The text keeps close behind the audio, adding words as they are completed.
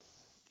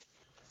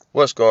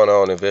What's going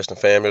on, investing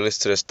family?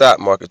 Listen to the Stock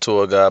Market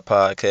Tour Guide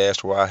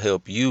podcast where I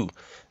help you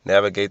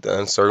navigate the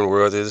uncertain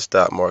world of the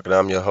stock market.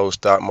 I'm your host,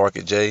 Stock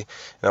Market Jay,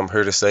 and I'm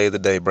here to save the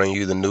day, bring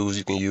you the news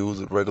you can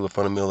use with regular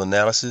fundamental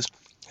analysis,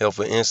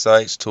 helpful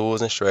insights,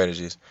 tools, and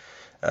strategies.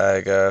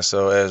 Alright, guys,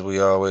 so as we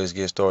always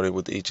get started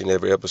with each and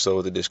every episode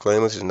with the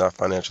disclaimer, this is not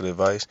financial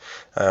advice.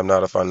 I am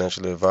not a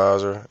financial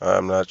advisor. I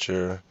am not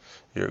your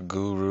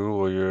guru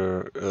or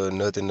your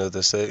nothing of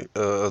the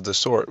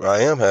sort.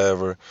 I am,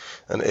 however,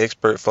 an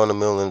expert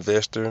fundamental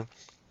investor.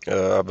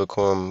 I've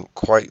become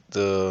quite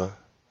I'm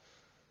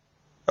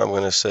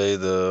going to say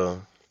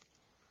the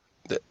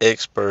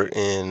expert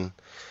in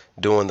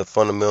doing the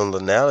fundamental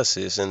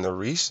analysis and the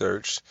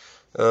research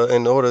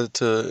in order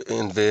to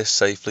invest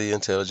safely,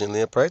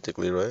 intelligently, and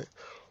practically, right?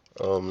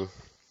 Um,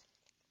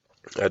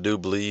 I do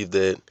believe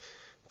that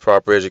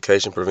proper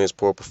education prevents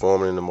poor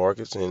performance in the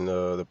markets, and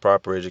the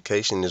proper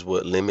education is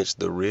what limits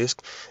the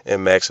risk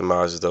and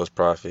maximizes those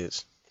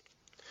profits.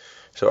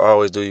 So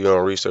always do your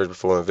own research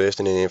before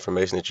investing. In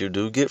information that you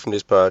do get from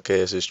this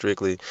podcast is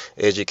strictly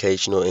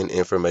educational and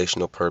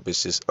informational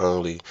purposes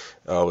only.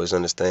 Always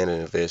understand that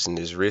investing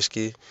is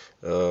risky,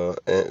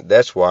 and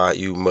that's why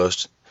you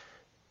must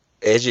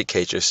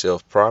educate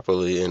yourself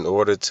properly in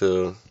order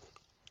to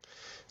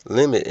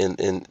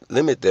and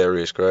limit that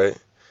risk, right?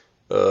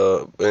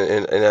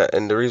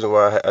 And the reason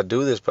why I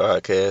do this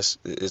podcast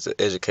is an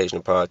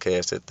educational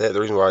podcast. The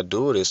reason why I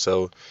do it is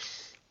so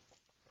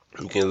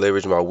you can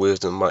leverage my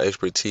wisdom, my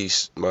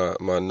expertise,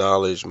 my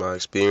knowledge, my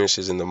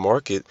experiences in the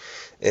market,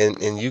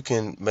 and you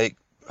can make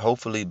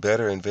hopefully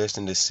better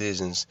investing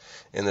decisions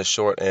in the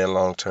short and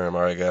long term.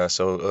 All right, guys.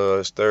 So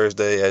it's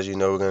Thursday, as you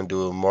know, we're gonna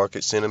do a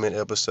market sentiment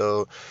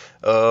episode.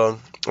 I'm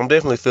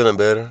definitely feeling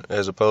better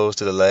as opposed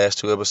to the last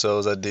two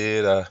episodes I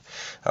did.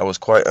 I was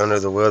quite under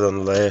the weather on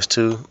the last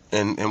two,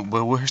 and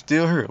but we're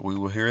still here. We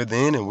were here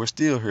then, and we're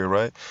still here,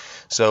 right?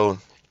 So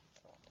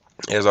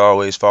as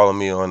always, follow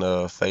me on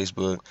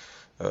Facebook,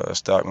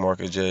 Stock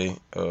Market J.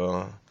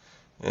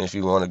 And if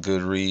you want a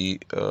good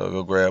read,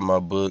 go grab my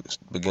book,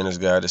 Beginner's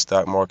Guide to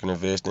Stock Market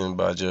Investing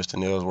by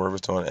Justin Ellsworth.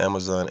 It's on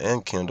Amazon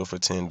and Kindle for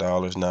 $10,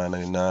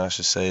 $9.99. I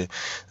should say,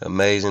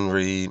 amazing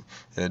read.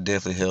 It'll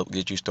definitely help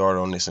get you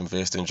started on this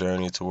investing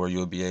journey to where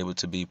you'll be able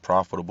to be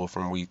profitable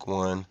from week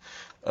one.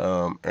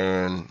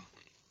 And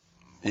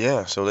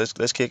yeah, so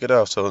let's kick it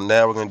off. So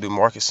now we're gonna do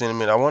market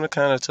sentiment. I want to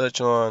kind of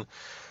touch on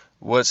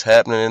what's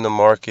happening in the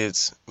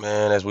markets,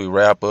 man, as we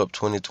wrap up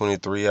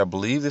 2023. I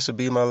believe this will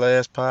be my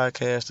last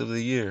podcast of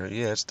the year.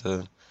 Yeah, it's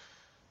the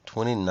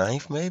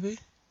 29th, maybe?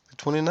 The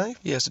 29th?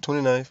 Yeah, it's the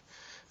 29th.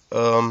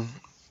 Um,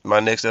 my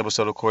next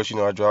episode, of course,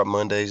 I drop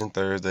Mondays and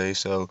Thursdays,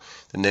 so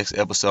the next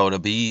episode will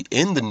be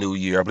in the new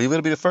year. I believe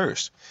it'll be the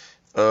first.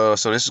 So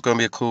this is going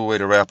to be a cool way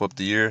to wrap up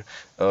the year.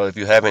 If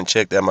you haven't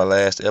checked out my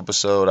last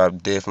episode, I'm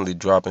definitely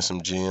dropping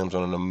some gems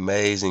on an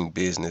amazing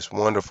business,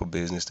 wonderful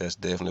business that's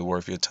definitely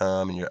worth your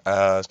time and your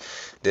eyes.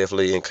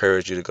 Definitely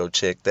encourage you to go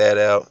check that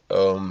out.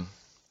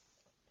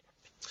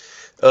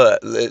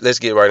 Let's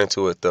get right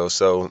into it though.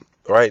 So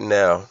right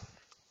now,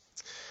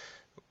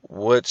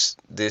 what's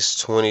this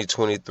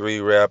 2023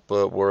 wrap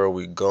up? Where are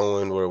we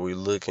going? Where are we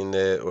looking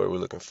at? What are we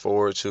looking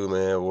forward to,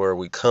 man? Where are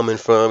we coming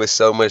from? It's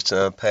so much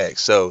to unpack.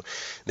 So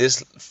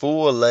this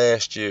full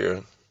last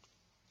year,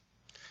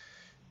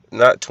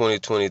 not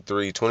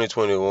 2023,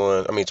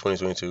 2021, I mean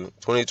 2022,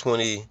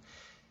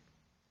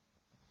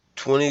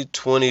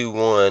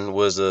 2021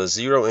 was a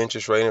zero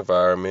interest rate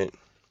environment,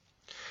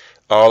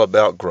 all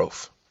about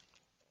growth.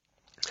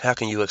 How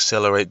can you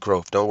accelerate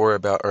growth? Don't worry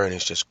about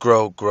earnings, just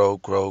grow, grow,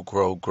 grow,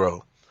 grow,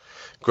 grow.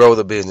 Grow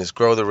the business,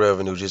 grow the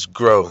revenue, just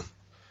grow.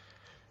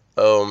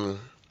 Um,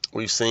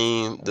 we've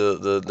seen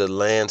the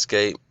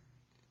landscape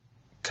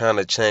kind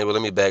of change. Well,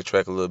 let me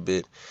backtrack a little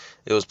bit.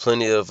 There was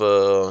plenty of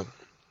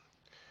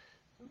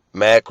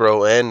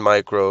macro and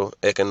micro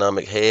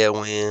economic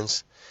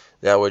headwinds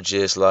that were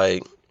just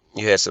like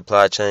you had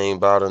supply chain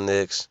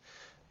bottlenecks,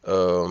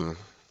 um,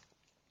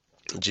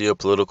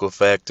 geopolitical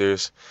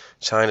factors,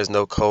 China's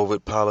no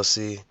COVID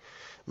policy.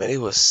 Man,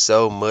 it was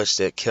so much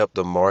that kept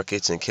the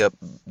markets and kept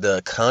the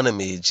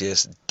economy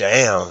just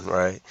down,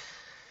 right?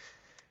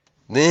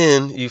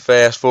 Then you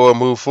fast forward,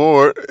 move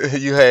forward,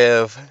 you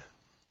have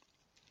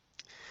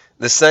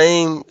the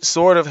same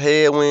sort of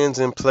headwinds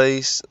in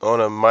place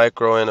on a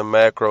micro and a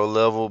macro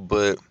level,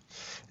 but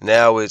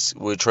now we're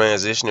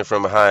transitioning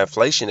from a high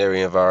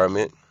inflationary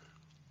environment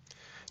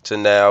to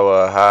now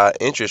a high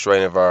interest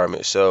rate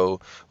environment.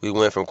 So we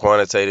went from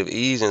quantitative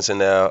easing to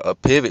now a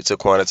pivot to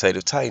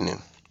quantitative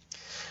tightening.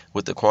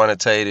 With the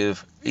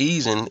quantitative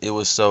easing, it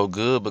was so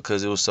good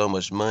because it was so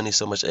much money,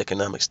 so much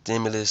economic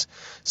stimulus,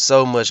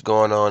 so much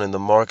going on in the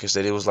markets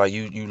that it was like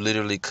you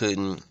literally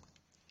couldn't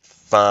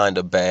find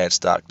a bad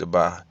stock to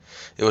buy.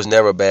 It was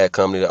never a bad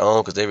company to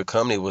own because every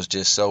company was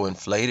just so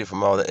inflated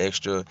from all the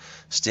extra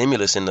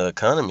stimulus in the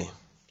economy.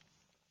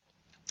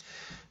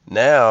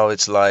 Now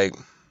it's like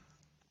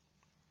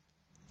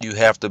you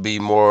have to be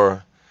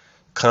more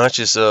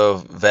conscious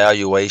of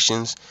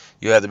valuations.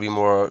 You have to be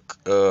more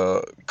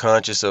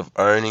conscious of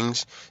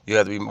earnings. You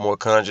have to be more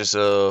conscious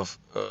of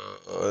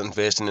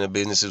investing in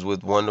businesses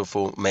with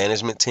wonderful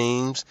management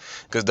teams,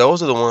 because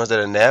those are the ones that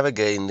are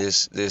navigating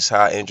this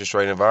high interest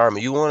rate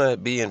environment. You want to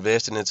be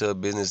investing into a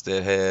business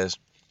that has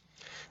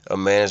a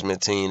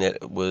management team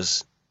that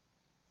was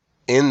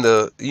in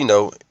the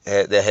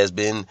that has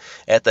been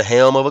at the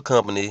helm of a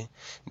company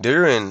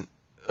during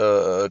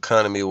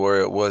economy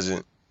where it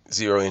wasn't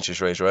zero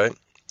interest rates, right?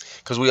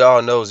 Because we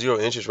all know zero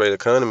interest rate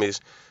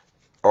economies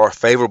are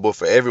favorable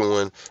for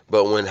everyone,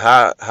 but when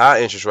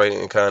high interest rate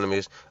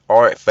economies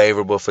aren't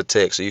favorable for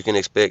tech. So you can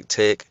expect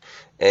tech,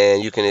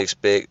 and you can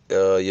expect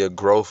your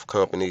growth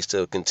companies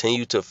to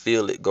continue to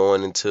feel it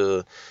going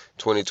into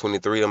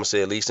 2023. I'm gonna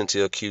say at least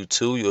until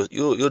Q2.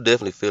 You'll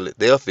definitely feel it.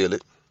 They'll feel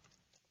it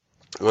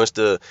once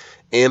the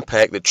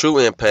true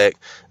impact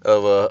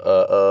of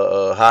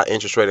a high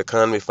interest rate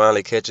economy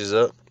finally catches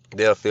up.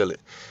 They'll feel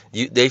it.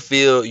 You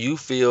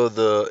feel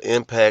the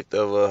impact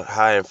of a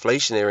high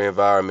inflationary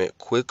environment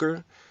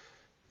quicker,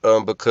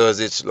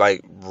 because it's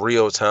like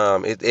real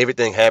time.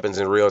 Everything happens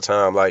in real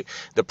time. Like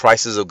the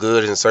prices of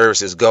goods and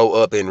services go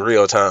up in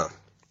real time.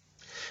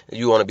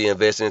 You want to be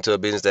invested into a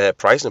business that has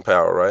pricing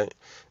power, right?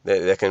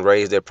 That can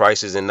raise their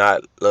prices and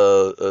not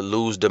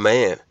lose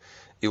demand.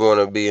 You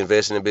want to be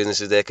investing in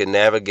businesses that can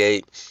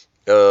navigate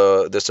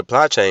the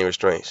supply chain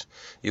restraints.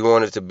 You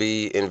want it to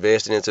be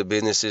invested into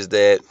businesses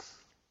that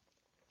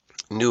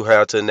knew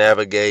how to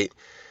navigate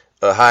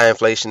a high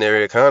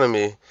inflationary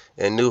economy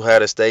and knew how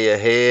to stay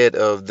ahead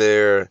of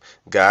their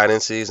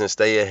guidances and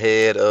stay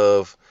ahead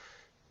of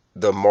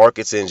the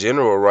markets in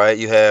general, right?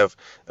 You have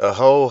a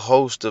whole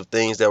host of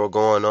things that were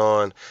going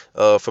on,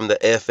 from the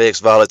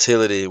FX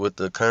volatility with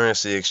the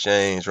currency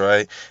exchange,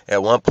 right?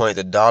 At one point,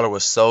 the dollar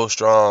was so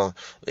strong,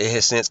 it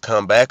has since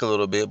come back a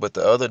little bit, but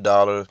the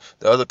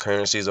other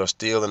currencies are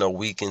still in a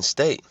weakened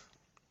state.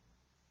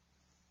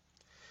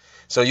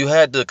 So you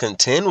had to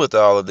contend with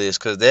all of this,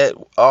 because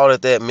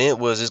that meant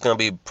was it's going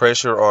to be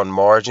pressure on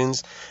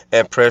margins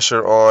and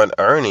pressure on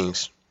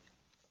earnings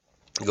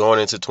going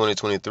into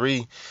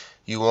 2023.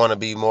 You want to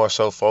be more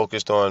so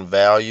focused on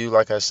value,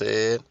 like I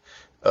said,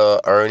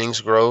 earnings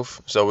growth.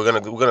 So we're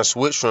gonna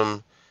switch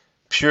from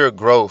pure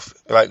growth,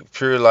 like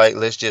pure, like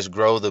let's just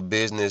grow the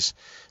business.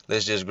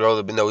 Let's just grow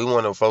the. No, we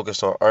want to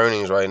focus on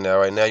earnings right now.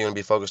 Right now, you want to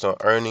be focused on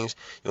earnings.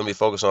 You want to be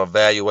focused on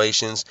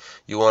valuations.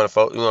 You want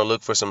to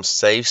look for some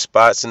safe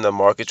spots in the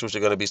markets, which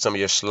are going to be some of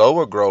your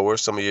slower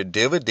growers, some of your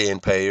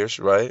dividend payers.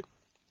 Right.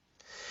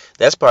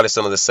 That's probably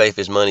some of the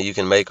safest money you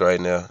can make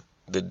right now.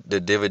 The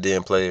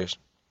dividend players,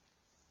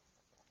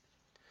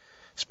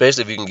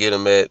 especially if you can get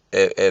them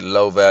at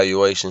low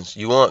valuations.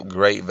 You want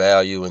great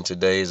value in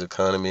today's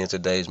economy, in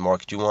today's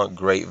market. You want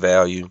great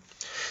value.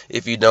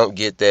 If you don't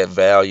get that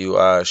value,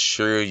 I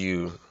assure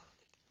you,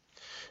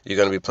 you're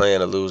going to be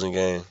playing a losing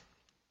game.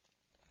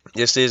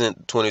 This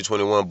isn't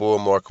 2021 bull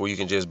market where you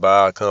can just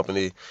buy a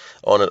company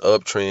on an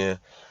uptrend.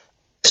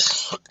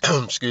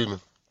 Excuse me.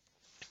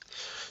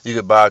 You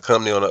could buy a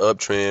company on an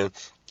uptrend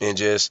and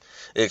just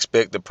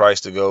expect the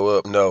price to go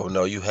up.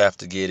 No, you have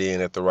to get in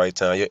at the right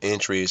time. Your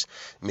entries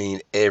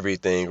mean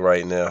everything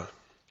right now.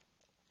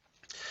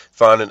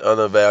 Finding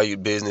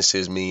undervalued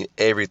businesses mean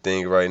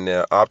everything right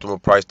now.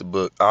 Optimal price to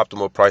book,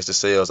 optimal price to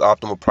sales,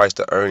 optimal price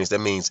to earnings. That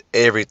means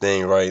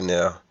everything right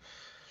now.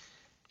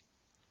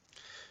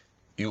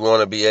 You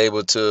want to be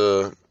able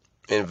to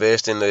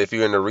invest if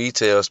you're in the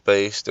retail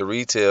space, the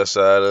retail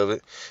side of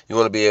it, you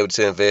want to be able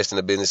to invest in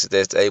a business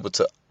that's able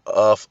to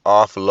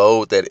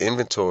offload that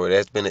inventory.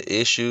 That's been an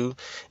issue,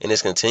 and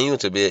it's continuing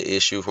to be an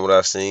issue from what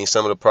I've seen.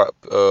 Some of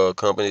the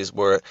companies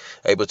were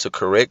able to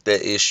correct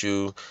that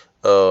issue,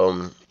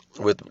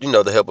 with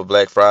the help of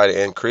Black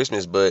Friday and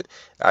Christmas. But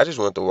I just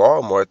went to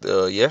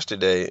Walmart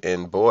yesterday,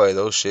 and boy,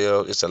 those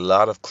shelves, it's a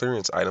lot of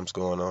clearance items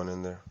going on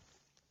in there.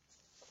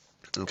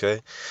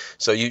 Okay,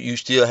 so you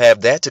still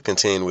have that to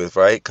contend with,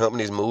 right?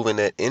 Companies moving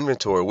that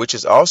inventory, which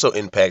is also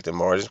impacting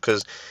margins.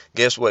 Because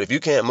guess what? If you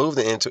can't move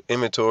the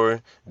inventory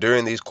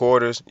during these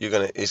quarters,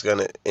 it's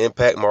gonna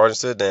impact margins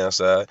to the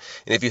downside.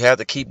 And if you have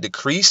to keep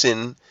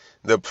decreasing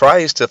the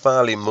price to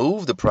finally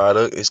move the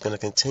product, it's gonna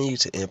continue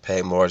to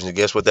impact margins. And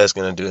guess what that's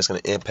gonna do? It's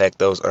gonna impact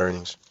those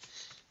earnings.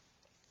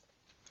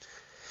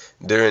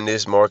 During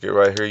this market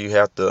right here, you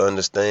have to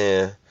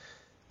understand.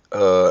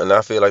 And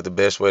I feel like the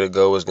best way to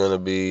go is going to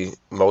be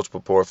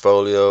multiple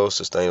portfolios,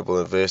 sustainable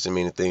investing,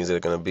 meaning things that are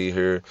going to be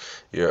here.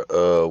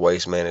 Your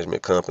waste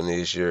management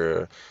companies,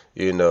 the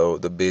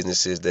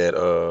businesses that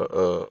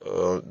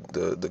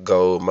the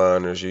gold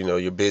miners,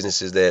 your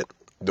businesses that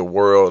the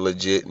world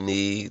legit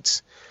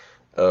needs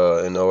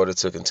in order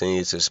to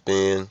continue to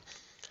spend.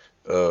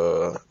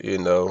 The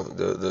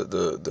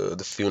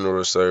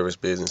funeral service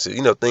businesses,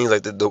 things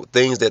like the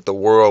things that the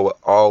world will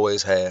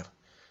always have.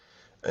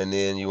 And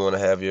then you want to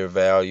have your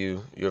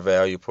value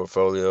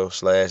portfolio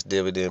 /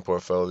 dividend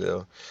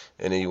portfolio,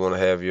 and then you want to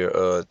have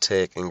your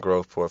tech and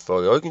growth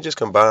portfolio. Or you can just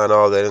combine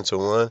all that into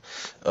one.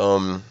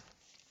 Um,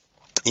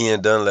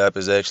 Ian Dunlap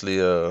is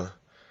actually uh,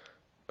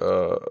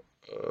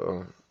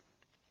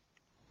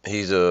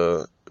 He's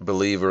a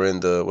believer in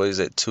the what is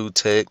it,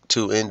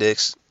 two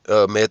index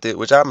method,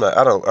 which I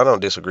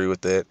don't disagree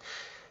with that.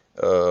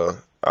 Uh,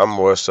 I'm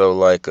more so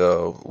like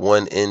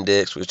one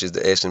index, which is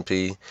the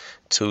S&P,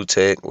 two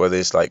tech, whether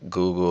it's like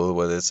Google,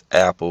 whether it's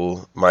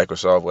Apple,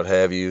 Microsoft, what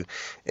have you,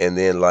 and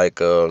then like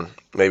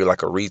maybe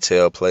like a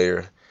retail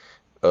player,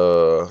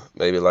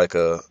 maybe like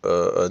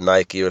a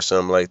Nike or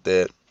something like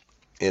that,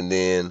 and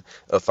then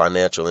a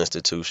financial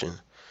institution.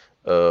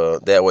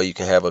 That way you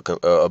can have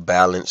a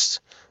balanced,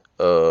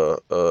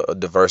 a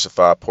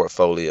diversified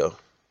portfolio.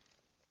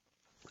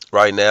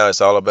 Right now,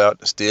 it's all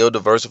about still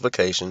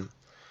diversification,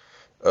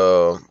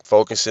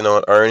 focusing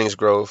on earnings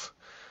growth,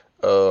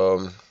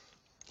 um,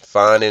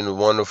 finding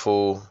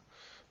wonderful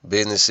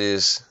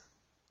businesses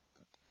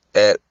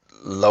at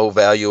low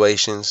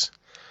valuations,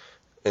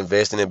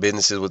 investing in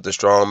businesses with a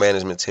strong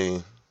management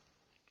team,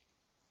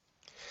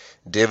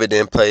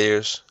 dividend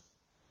payers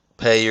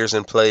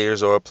and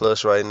players are a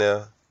plus right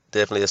now.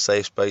 Definitely a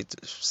safe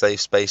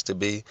space to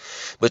be.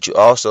 But you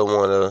also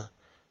want to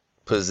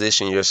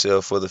position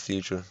yourself for the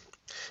future.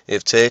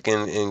 If tech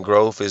and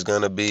growth is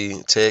going to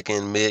be tech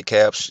and mid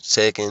caps,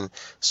 tech and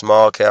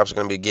small caps are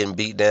going to be getting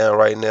beat down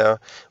right now,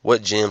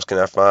 what gems can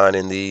I find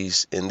in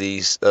these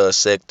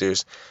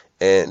sectors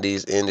and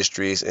these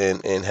industries,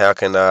 and how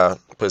can I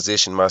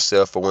position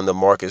myself for when the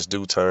markets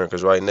do turn?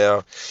 Because right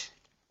now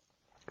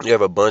you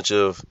have a bunch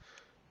of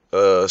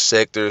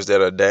sectors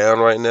that are down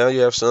right now.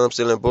 You have some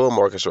still in bull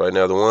markets right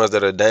now. The ones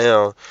that are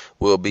down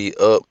will be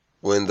up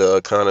when the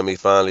economy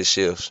finally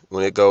shifts.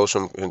 When it goes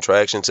from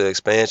contraction to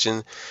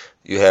expansion,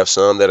 you have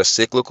some that are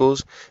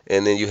cyclicals,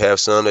 and then you have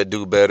some that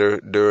do better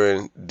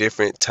during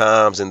different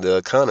times in the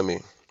economy.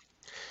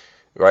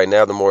 Right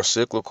now, the more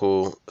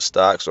cyclical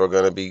stocks are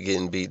going to be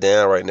getting beat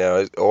down right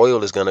now.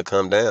 Oil is going to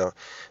come down.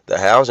 The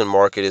housing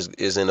market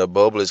is in a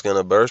bubble. It's going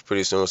to burst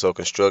pretty soon. So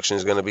construction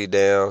is going to be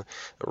down.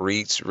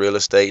 REITs, real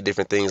estate,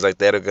 different things like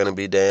that are going to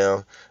be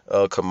down.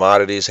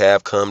 Commodities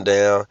have come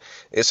down.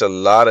 It's a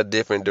lot of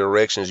different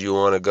directions you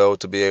want to go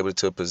to be able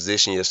to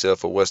position yourself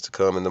for what's to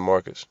come in the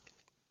markets.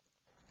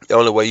 The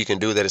only way you can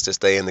do that is to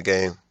stay in the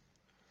game.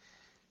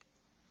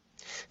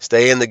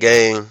 Stay in the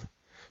game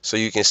so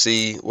you can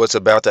see what's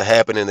about to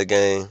happen in the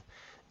game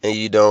and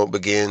you don't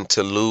begin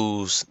to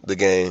lose the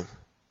game.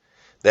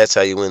 That's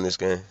how you win this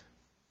game.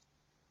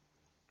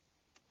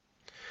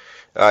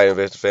 All right,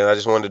 investor fan. I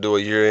just wanted to do a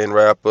year-end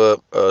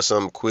wrap-up,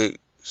 something quick,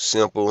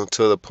 simple,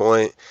 to the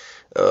point.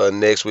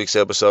 Next week's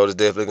episode is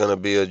definitely going to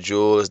be a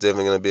jewel. It's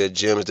definitely going to be a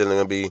gem. It's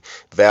definitely going to be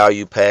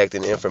value-packed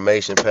and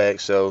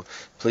information-packed. So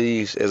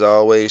please, as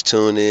always,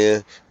 tune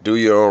in. Do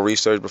your own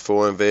research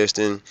before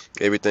investing.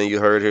 Everything you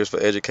heard here is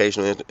for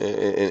educational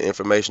and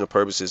informational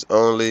purposes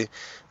only.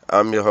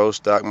 I'm your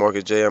host, Stock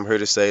Market J. I'm here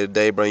to say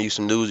today, bring you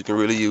some news you can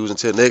really use.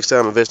 Until next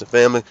time, investing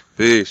family,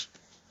 peace.